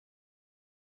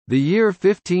The year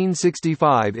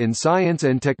 1565 in science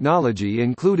and technology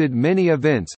included many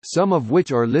events, some of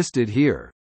which are listed here.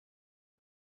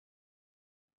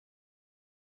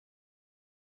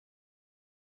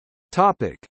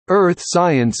 Topic: Earth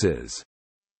sciences.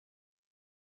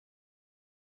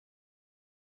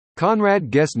 Conrad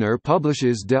Gessner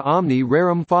publishes De omni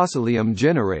rerum fossilium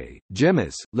genere,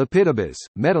 gemmis, lapidibus,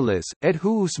 metallis, et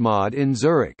huusmod in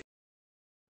Zurich.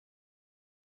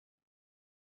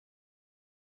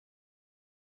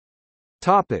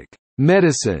 Topic: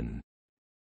 Medicine.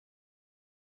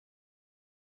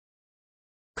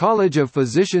 College of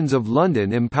Physicians of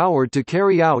London empowered to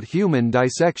carry out human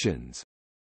dissections.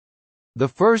 The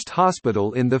first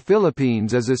hospital in the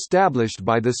Philippines is established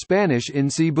by the Spanish in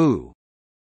Cebu.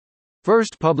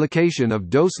 First publication of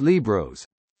Dos Libros.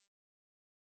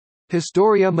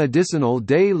 Historia Medicinal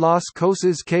de las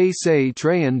Cosas que se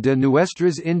traen de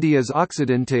nuestras Indias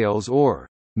Occidentales, or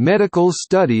Medical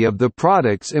Study of the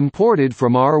Products Imported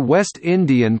from Our West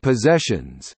Indian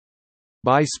Possessions,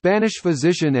 by Spanish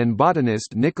physician and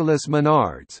botanist Nicolas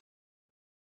Menards.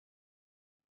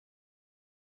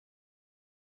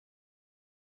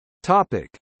 Topic: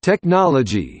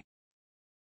 Technology.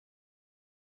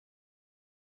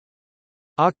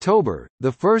 October,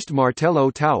 the first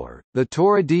Martello Tower, the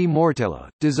Torre di Mortella,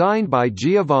 designed by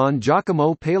Giovanni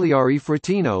Giacomo Pagliari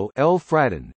Fratino L.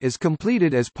 Frattin, is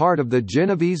completed as part of the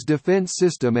Genovese defense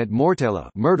system at Mortella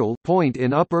Myrtle Point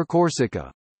in Upper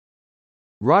Corsica.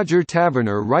 Roger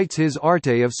Taverner writes his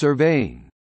Arte of Surveying.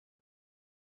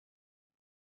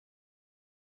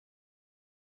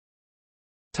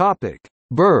 Topic: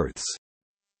 Births.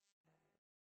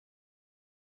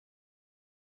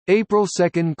 April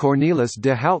 2 – Cornelis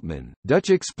de Houtman, Dutch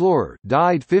explorer,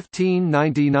 died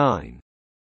 1599.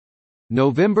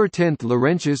 November 10 –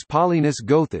 Laurentius Paulinus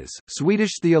Gothus,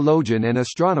 Swedish theologian and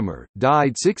astronomer,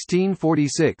 died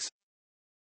 1646.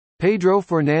 Pedro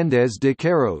Fernandez de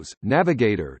Queiroz,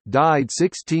 navigator, died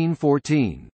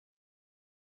 1614.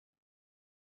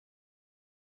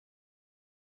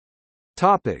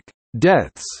 Topic: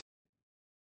 Deaths.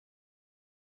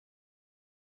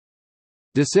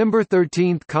 December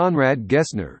 13 – Conrad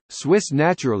Gessner, Swiss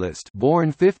naturalist, born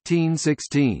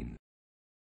 1516.